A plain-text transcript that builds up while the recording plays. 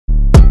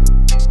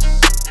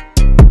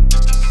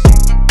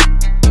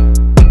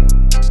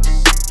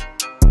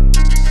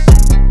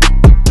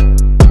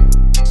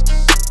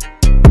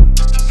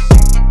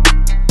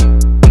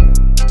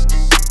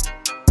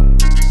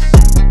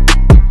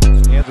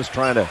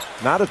trying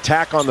to not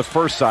attack on the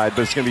first side,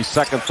 but it's going to be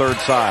second, third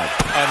side.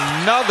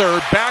 Another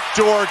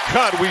backdoor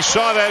cut. We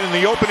saw that in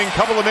the opening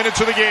couple of minutes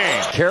of the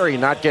game. Carey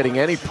not getting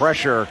any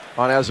pressure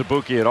on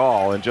Azubuike at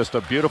all, and just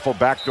a beautiful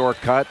backdoor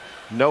cut.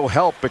 No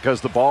help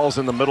because the ball's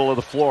in the middle of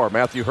the floor.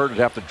 Matthew Hurt would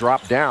have to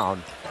drop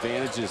down.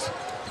 Advantages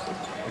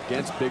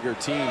against bigger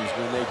teams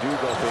when they do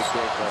go big,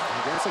 but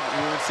against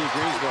UNC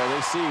Greensboro,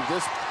 they see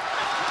this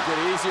get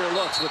easier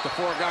looks with the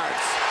four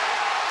guards.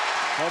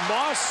 Well,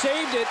 Moss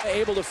saved it,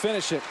 able to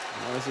finish it.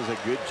 Well, this is a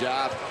good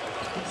job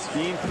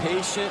being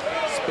patient,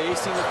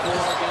 spacing the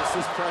floor against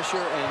this pressure,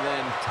 and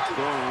then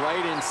going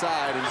right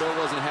inside. And Bill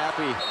wasn't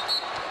happy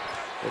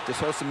that they're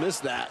supposed to miss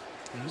that.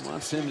 He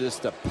wants him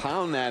just to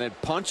pound that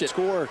and punch it.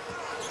 Score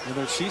in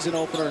their season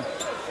opener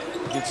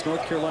against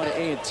North Carolina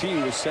A&T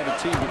was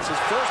 17. It's his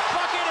first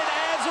bucket, and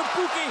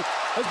Azubuike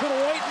has been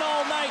waiting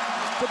all night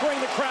to bring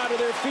the crowd to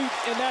their feet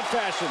in that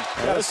fashion.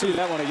 Got to see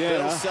that one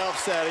again. Bill Self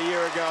said a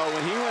year ago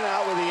when he went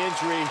out with the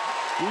injury,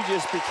 we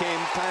just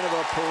became kind of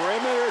a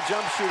perimeter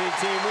jump shooting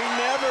team. We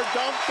never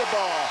dumped the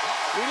ball.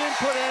 We didn't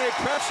put any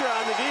pressure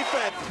on the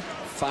defense.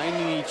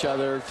 Finding each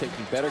other,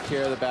 taking better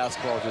care of the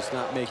basketball, just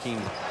not making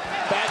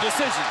bad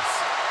decisions.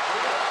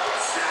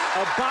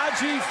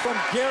 Agbaji from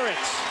Garrett.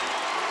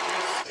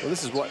 Well,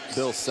 this is what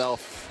Bill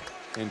Self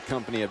and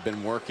company have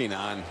been working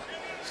on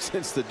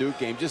since the Duke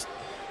game. Just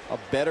a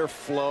better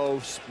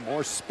flow,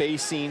 more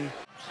spacing.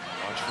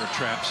 Watch for a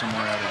trap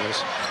somewhere out of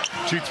this.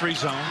 2-3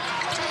 zone.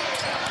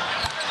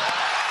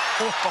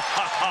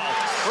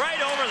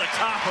 Right over the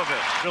top of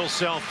it. Bill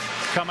Self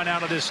coming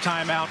out of this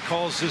timeout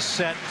calls this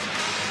set.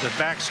 The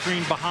back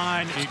screen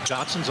behind.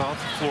 Dotson's off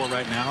the floor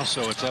right now,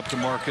 so it's up to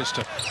Marcus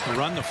to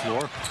run the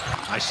floor.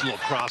 Nice little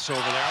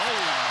crossover there.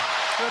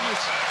 Oh,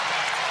 goodness.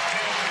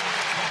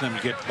 Them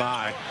get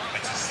by.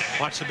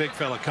 Watch the big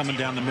fella coming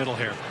down the middle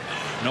here.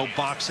 No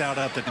box out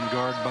at the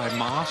guard by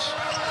Moss.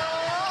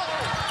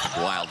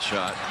 Wild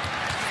shot.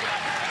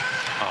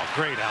 Oh,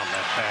 great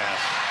outlet pass.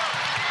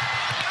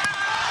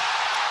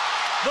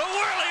 The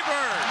whirly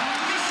bird.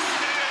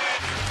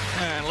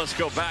 And let's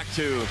go back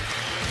to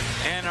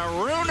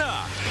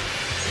Anaruna.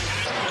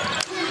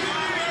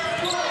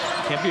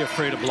 Can't be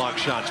afraid of block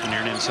shots when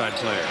you're an inside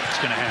player. It's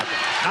going to happen.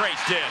 Great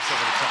dish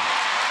over the top.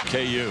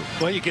 KU.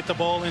 Well, you get the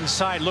ball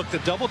inside. Look, the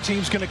double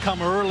team's going to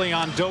come early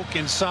on Doak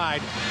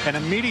inside, and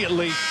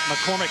immediately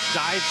McCormick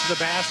dives to the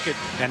basket,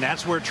 and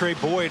that's where Trey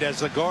Boyd, as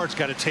the guard's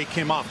got to take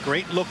him off.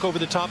 Great look over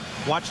the top.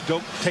 Watch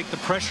Doak take the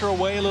pressure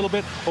away a little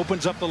bit,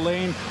 opens up the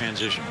lane.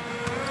 Transition.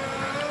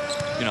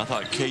 You know, I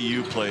thought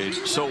KU played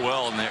so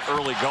well in the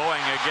early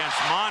going against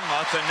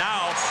Monmouth, and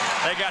now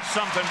they got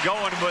something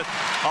going with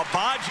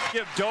Agbaji.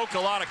 Give Doak a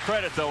lot of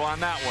credit, though, on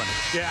that one.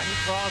 Yeah, he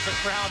draws the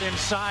crowd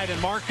inside, and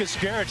Marcus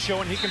Garrett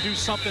showing he can do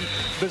something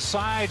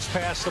besides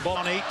pass the ball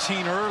on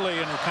 18 early,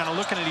 and we're kind of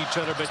looking at each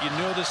other, but you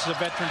know this is a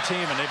veteran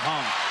team, and they've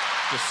hung.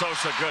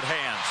 DeSosa, good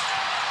hands.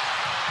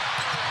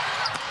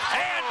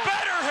 And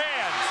better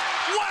hands!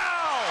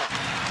 Wow!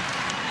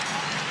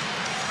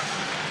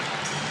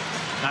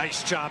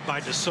 Nice job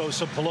by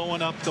DeSosa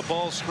blowing up the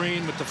ball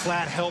screen with the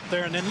flat help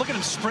there, and then look at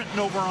him sprinting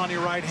over on your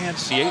right-hand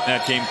side. 8 in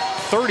that game,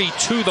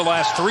 32 the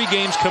last 3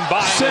 games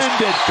combined.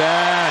 Send it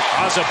back.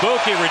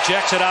 Azubuike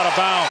rejects it out of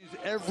bounds.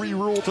 Every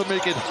rule to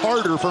make it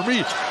harder for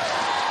me.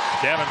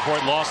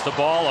 Davenport lost the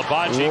ball.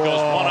 Agbaji goes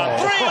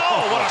 1-on-3.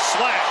 Oh, what a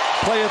slap.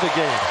 Play of the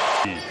game.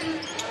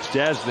 His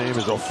dad's name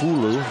is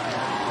Ofulu.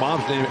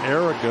 Mom's name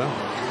Erica.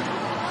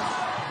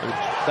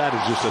 That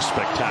is just a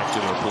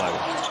spectacular play.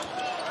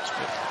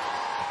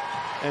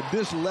 And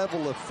this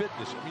level of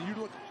fitness, I mean, you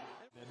look,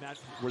 and that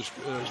was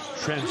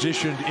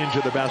transitioned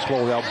into the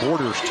Basketball Without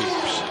Borders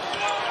teams.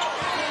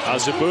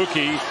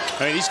 Azubuike,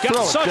 I mean, he's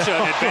got such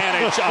an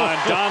advantage on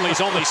Donley's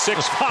only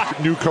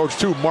 6'5". New coach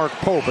too, Mark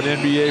Pope, an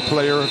NBA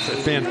player,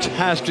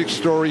 fantastic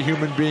story,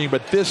 human being,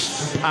 but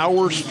this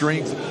power,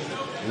 strength,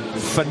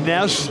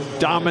 finesse,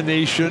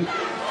 domination,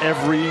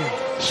 every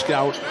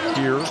scout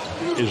here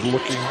is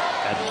looking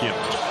at him.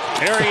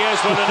 There he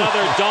is with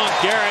another dunk.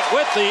 Garrett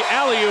with the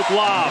alley-oop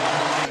lob.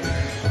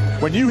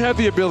 When you have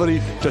the ability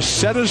to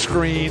set a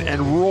screen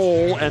and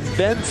roll and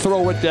then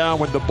throw it down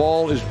when the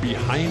ball is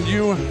behind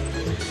you,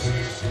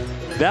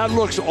 that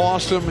looks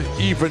awesome,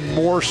 even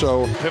more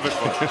so. Pivot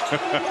foot.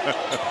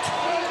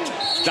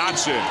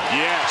 Dotson,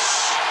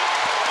 yes.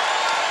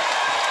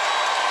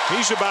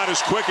 He's about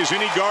as quick as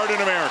any guard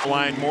in America.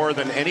 Line more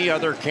than any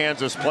other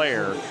Kansas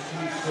player,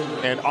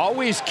 and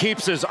always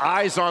keeps his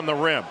eyes on the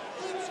rim.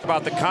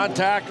 About the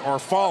contact or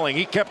falling,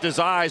 he kept his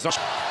eyes on.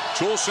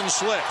 Toulson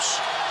slips.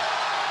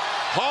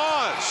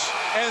 Pause,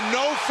 and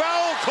no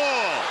foul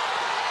call.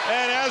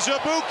 And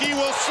Azubuike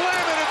will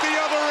slam it at the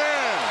other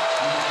end.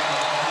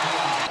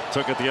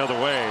 Took it the other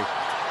way.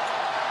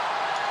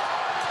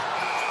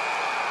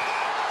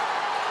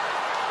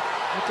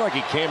 Looked like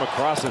he came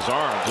across his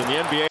arms in the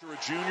NBA.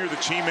 A junior, the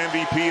team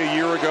MVP a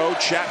year ago.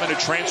 Chapman, a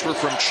transfer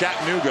from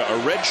Chattanooga, a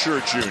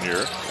redshirt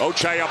junior.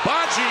 Ochai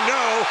Agbaji,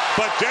 no,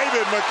 but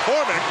David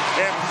McCormick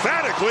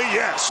emphatically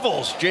yes.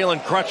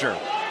 Jalen Crutcher.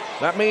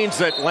 That means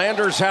that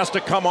Landers has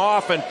to come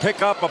off and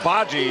pick up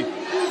Agbaji.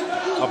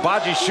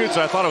 Abaji shoots.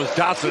 I thought it was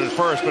Dotson at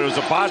first, but it was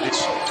Abaji.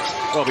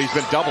 Well, he's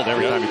been doubled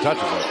every time he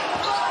touches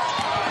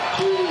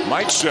it.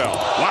 Might sell.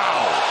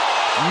 Wow.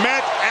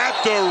 Met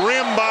at the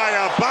rim by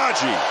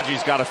Abaji.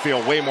 He's got to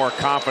feel way more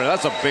confident.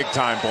 That's a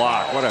big-time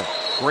block. What a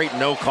great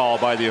no call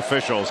by the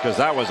officials, because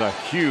that was a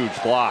huge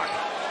block.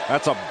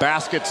 That's a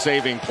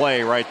basket-saving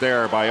play right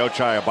there by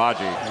Ochai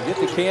Abaji. Get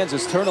the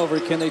Kansas turnover.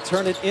 Can they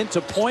turn it into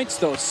points,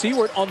 though?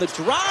 Seward on the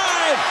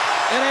drive.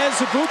 And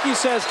Azubuike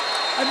says,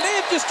 I may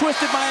have just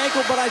twisted my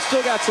ankle, but I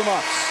still got some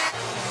ups.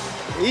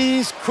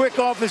 He's quick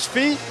off his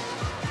feet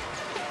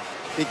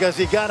because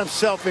he got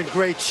himself in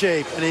great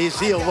shape, and he's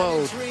heel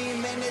load.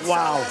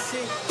 Wow.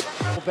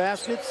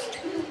 Baskets.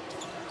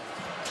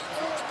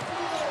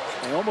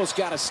 They almost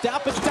got a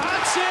stop, and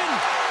Dotson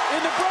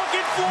in the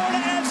broken floor to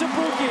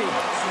Azubuike.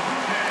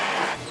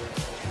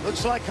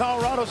 Looks like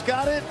Colorado's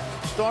got it.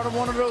 Started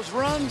one of those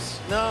runs.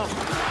 No,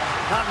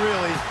 not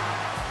really.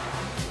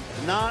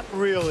 Not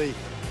really.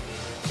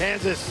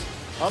 Kansas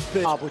up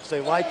big, which they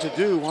like to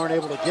do, weren't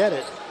able to get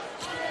it.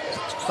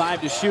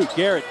 5 to shoot.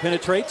 Garrett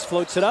penetrates,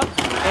 floats it up,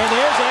 and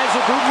there's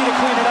Azubuike to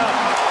clean it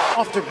up.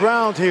 Off the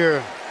ground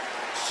here.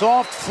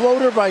 Soft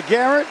floater by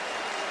Garrett.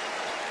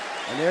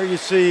 And there you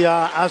see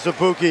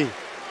Azubuike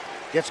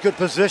gets good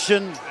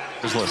position.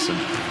 Just listen,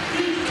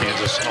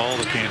 Kansas, all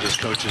the Kansas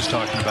coaches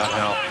talking about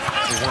how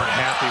they weren't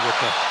happy with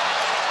the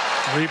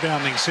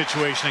rebounding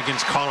situation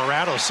against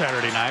Colorado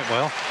Saturday night.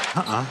 Well,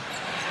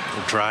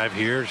 we'll drive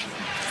here,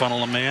 funnel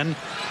them in.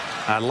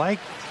 I like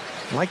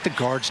the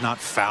guards not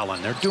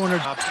fouling. They're doing their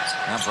job.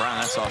 Now Brown,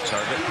 that's off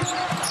target.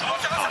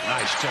 Oh,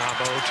 nice job,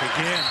 Oach,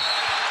 again.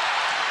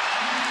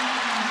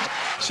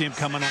 See him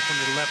coming up from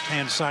the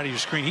left-hand side of your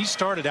screen. He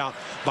started out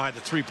by the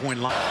three-point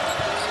line.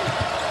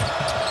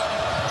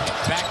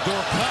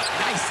 Backdoor cut,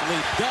 nicely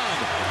done.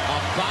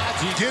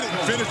 Abaji get it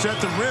and finish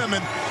at the rim,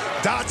 and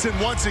Dotson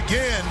once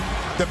again,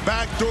 the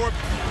backdoor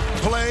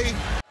play.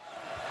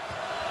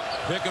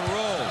 Pick and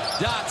roll,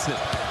 Dotson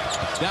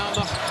down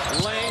the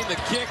lane, the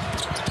kick.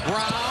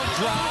 Brown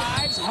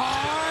drives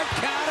hard,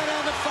 counted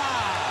on the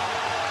foul.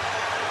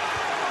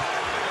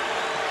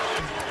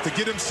 To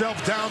get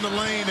himself down the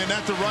lane and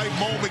at the right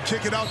moment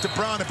kick it out to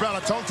Brown. And Brown, I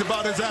talked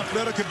about his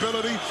athletic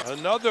ability.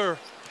 Another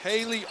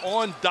Haley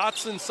on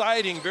Dotson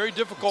sighting. Very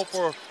difficult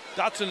for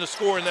Dotson to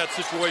score in that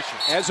situation.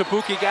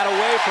 Azubuike got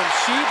away from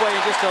Sheboy,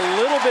 and just a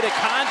little bit of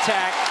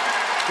contact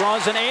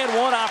draws an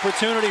and-one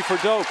opportunity for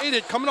Doak.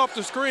 Coming off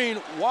the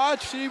screen,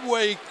 watch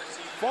Sheboy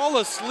fall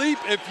asleep,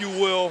 if you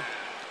will,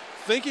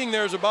 thinking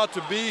there's about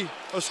to be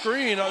a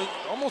screen.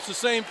 Almost the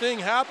same thing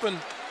happened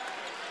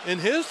in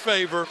his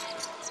favor.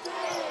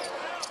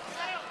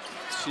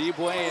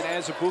 Sheboy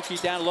and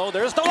Azubuike down low.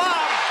 There's the lob.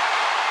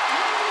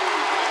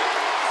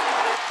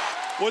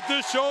 What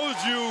this shows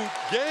you,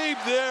 Gabe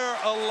there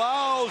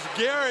allows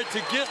Garrett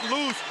to get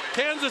loose.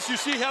 Kansas, you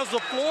see, has the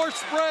floor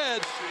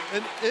spread.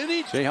 And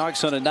any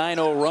Jayhawks on a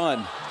 9-0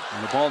 run.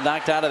 And the ball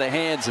knocked out of the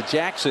hands of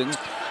Jackson.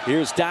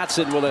 Here's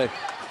Dotson with a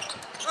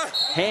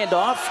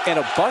handoff and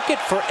a bucket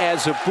for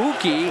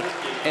Azubuike.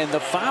 And the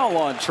foul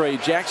on Trey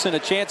Jackson, a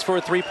chance for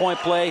a three-point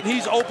play.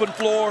 He's open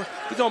floor.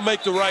 He's going to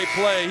make the right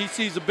play. He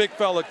sees a big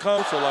fella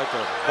come, so like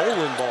a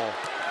bowling ball.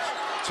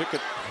 Took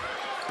it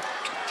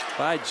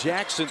by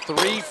Jackson.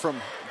 3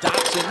 from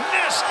Dotson.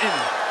 Missed,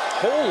 and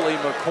holy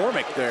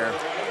McCormick there.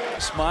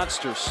 This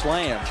monster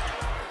slam.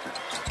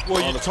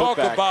 Well, you talk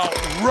about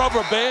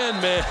rubber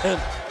band,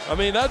 man. I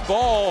mean, that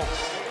ball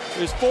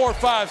is 4 or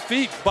 5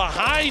 feet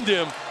behind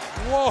him.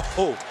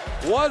 Whoa,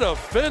 what a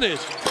finish.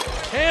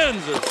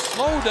 Kansas,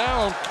 slow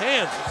down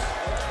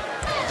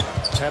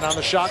Kansas. 10 on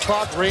the shot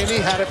clock. Rainey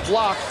had it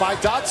blocked by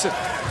Dotson.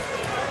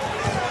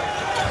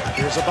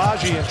 Here's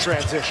Abaji in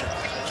transition.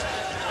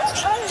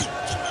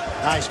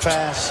 Nice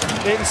pass.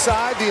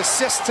 Inside, the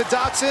assist to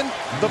Dotson.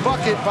 The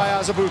bucket by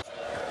Azubuike.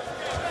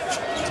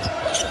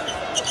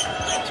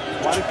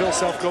 Why did Bill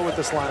Self go with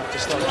this lineup to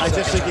start? I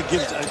just think it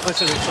gives,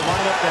 listen, it's a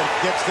lineup that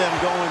gets them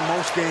going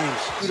most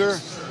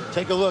games.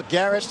 Take a look,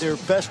 Garrett, their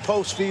best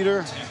post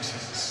feeder.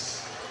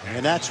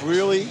 And that's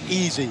really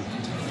easy.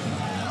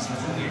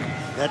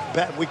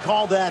 We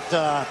call that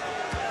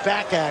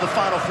back act. The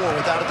Final Four,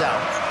 without a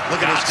doubt.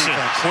 Look at this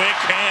defense. Quick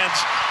hands,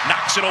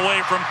 knocks it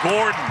away from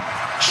Gordon.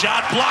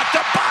 Shot blocked,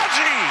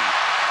 Abaji!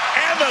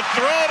 And the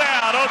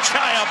throwdown,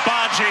 Ochai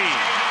Abaji.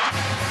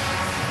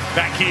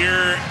 Back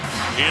here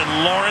in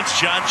Lawrence,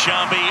 John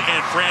Chomby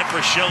and Fran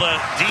Fraschilla.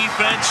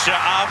 Defense to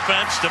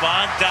offense,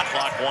 Devon.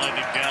 Clock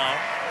winding down.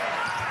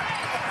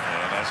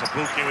 And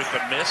Azubuike with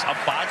the miss.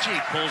 Abaji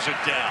pulls it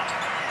down.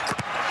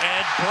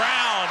 And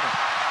Brown,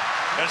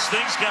 as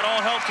things got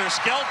all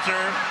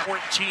helter-skelter,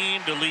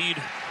 14 to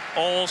lead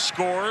all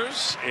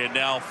scorers, and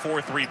now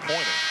 4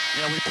 3-pointers.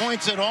 Yeah, we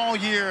pointed all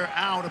year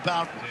out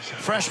about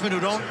freshmen who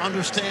don't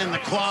understand the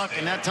clock,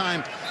 and that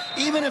time,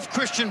 even if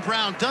Christian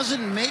Brown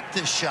doesn't make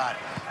this shot,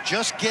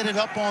 just get it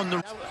up on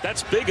the...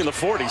 That's big in the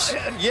 40s.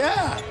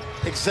 Yeah,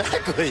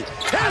 exactly.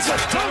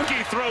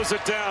 Azubuike throws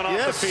it down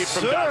off the feet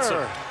from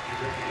Dotson.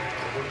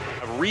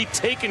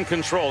 Retaken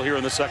control here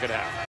in the second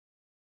half.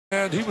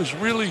 And he was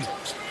really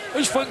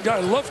This fun guy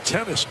loved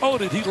tennis. Oh,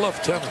 did he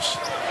love tennis?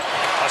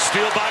 A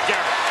steal by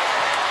Garrett.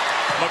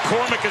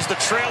 McCormick is the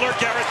trailer.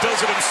 Garrett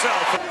does it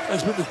himself.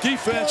 Has been the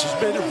defense has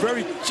made it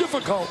very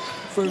difficult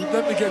for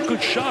them to get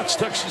good shots,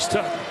 Texas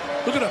Tech.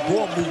 Look at that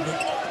ball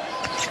movement.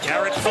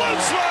 Garrett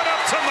floats one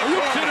up to McCormick. Are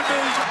you kidding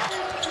me?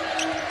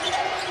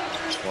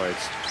 Boy,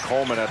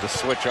 Coleman had to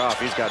switch off.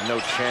 He's got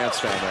no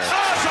chance down there.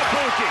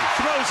 Azubuike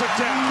throws it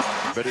down.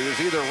 But it was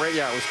either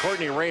it was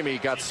Courtney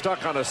Ramey got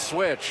stuck on a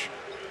switch,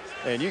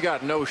 and you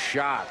got no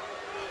shot.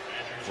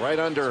 Right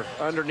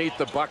underneath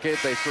the bucket,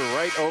 they threw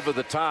right over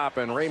the top,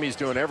 and Ramey's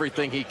doing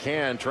everything he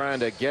can trying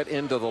to get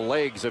into the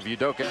legs of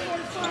Udoka.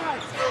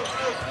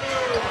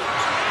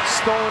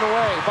 Stolen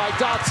away by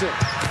Dotson.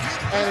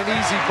 And an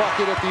easy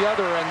bucket at the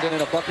other end,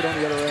 and a bucket on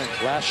the other end.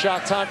 Last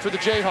shot time for the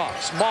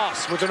Jayhawks.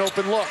 Moss with an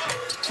open look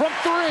from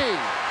three.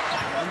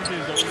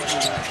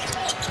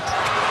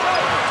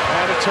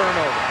 And a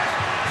turnover.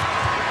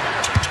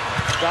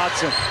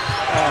 Dotson.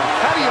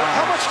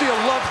 How much do you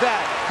love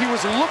that? He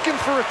was looking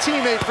for a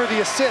teammate for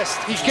the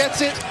assist. He gets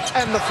it,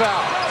 and the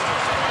foul.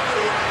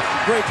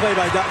 Great play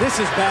by Dotson.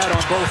 This is bad on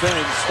both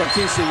ends from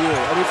TCU.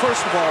 I mean,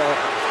 first of all,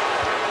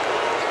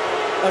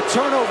 a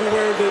turnover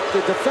where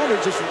the defender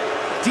just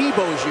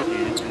Debo's you.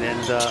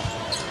 And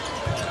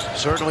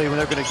certainly when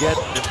they're going to get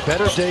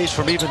better days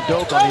from even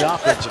Doak on the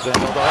offensive end.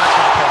 Although that's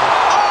not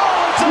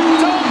it's a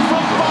dunk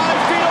from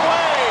 5 feet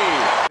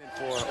away.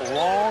 For a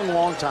long,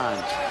 long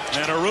time.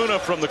 And Aruna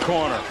from the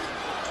corner.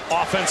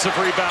 Offensive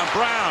rebound.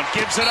 Brown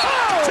gives it up.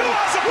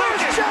 Oh,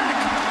 where's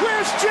Jack?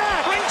 Where's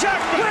Jack? Bring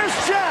Jack back. Where's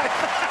Jack?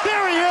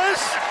 There he is.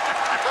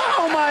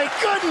 Oh, my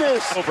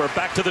goodness. Over.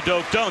 Back to the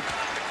Doak dunk.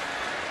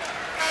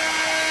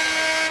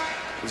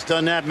 He's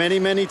done that many,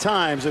 many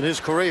times in his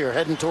career,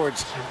 heading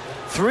towards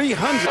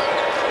 300.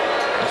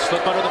 Let's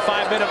slip under the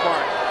 5-minute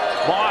mark.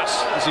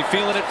 Moss, is he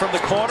feeling it from the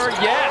corner?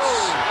 Yes.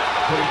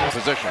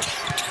 Position.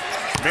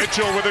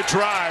 Mitchell with a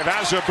drive.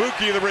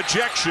 Azubuike the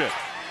rejection.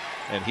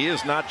 And he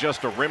is not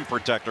just a rim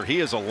protector. He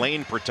is a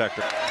lane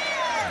protector.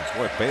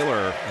 Boy,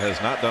 Baylor has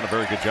not done a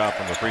very good job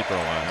from the free throw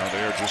line. Now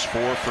they're just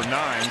 4 for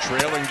 9,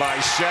 trailing by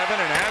 7,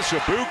 and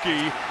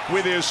Azubuike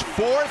with his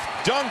 4th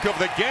dunk of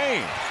the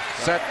game.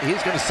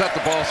 He's going to set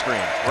the ball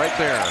screen right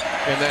there.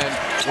 And then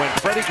when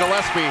Freddie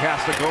Gillespie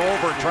has to go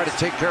over and try to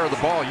take care of the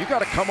ball, you got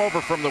to come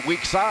over from the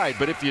weak side.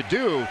 But if you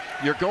do,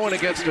 you're going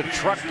against a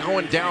truck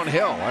going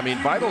downhill. I mean,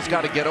 Vital's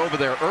got to get over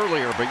there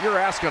earlier, but you're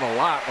asking a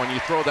lot when you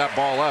throw that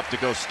ball up to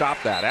go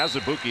stop that.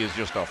 Azubuike is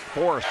just a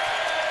force.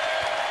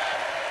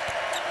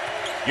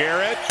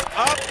 Garrett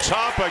up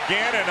top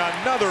again, and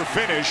another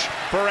finish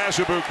for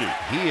Azubuike.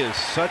 He is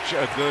such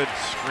a good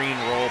screen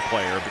role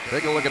player.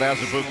 Take a look at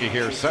Azubuike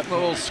here, setting a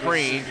little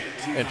screen,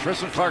 and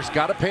Tristan Clark's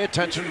got to pay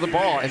attention to the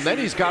ball, and then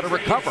he's got to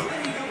recover.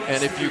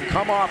 And if you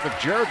come off, if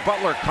Jared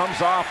Butler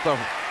comes off the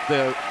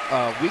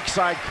weak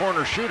side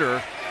corner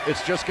shooter,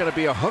 it's just going to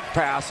be a hook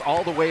pass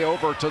all the way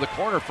over to the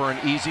corner for an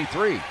easy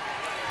 3.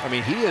 I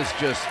mean, he is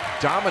just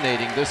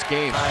dominating this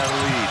game.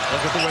 Lead.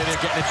 Look at the way they're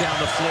getting it down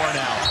the floor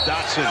now.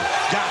 Dotson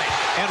got it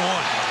and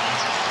one.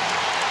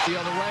 The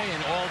other way,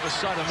 and all of a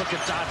sudden, look at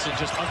Dotson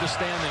just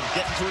understanding,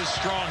 getting to his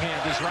strong hand,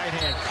 his right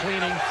hand,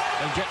 cleaning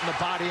and getting the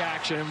body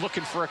action and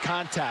looking for a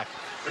contact.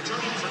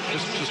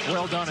 Just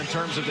well done in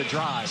terms of the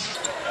drive.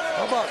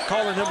 How about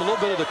calling him a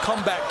little bit of the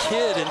comeback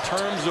kid in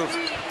terms of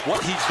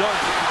what he's done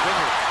for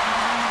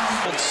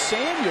Virginia? And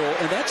Samuel,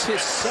 and that's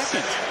his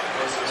 2nd.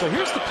 So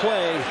here's the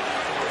play.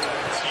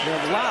 The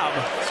lob.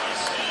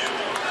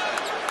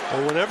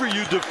 Well, whenever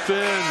you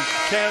defend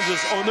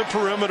Kansas on the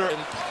perimeter, and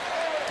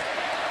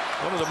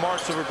one of the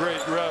marks of a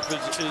great ref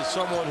is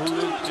someone who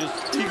is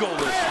egoless,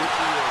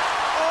 which he is.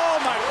 Oh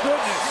my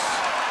goodness!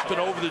 But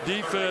over the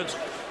defense,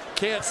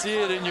 can't see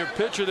it in your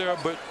picture there,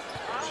 but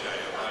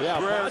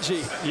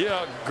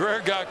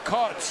Greg got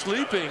caught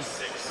sleeping,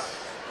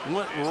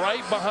 went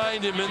right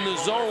behind him in the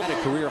zone. A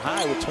career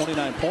high with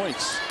 29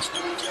 points.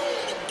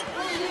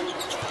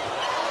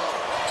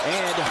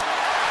 And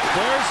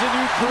there's a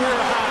new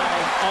career high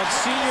on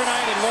senior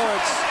night in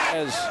Lawrence.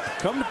 Has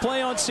come to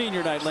play on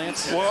senior night,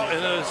 Lance. Well,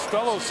 and his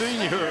fellow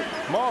senior,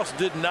 Moss,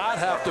 did not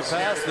have to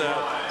pass that.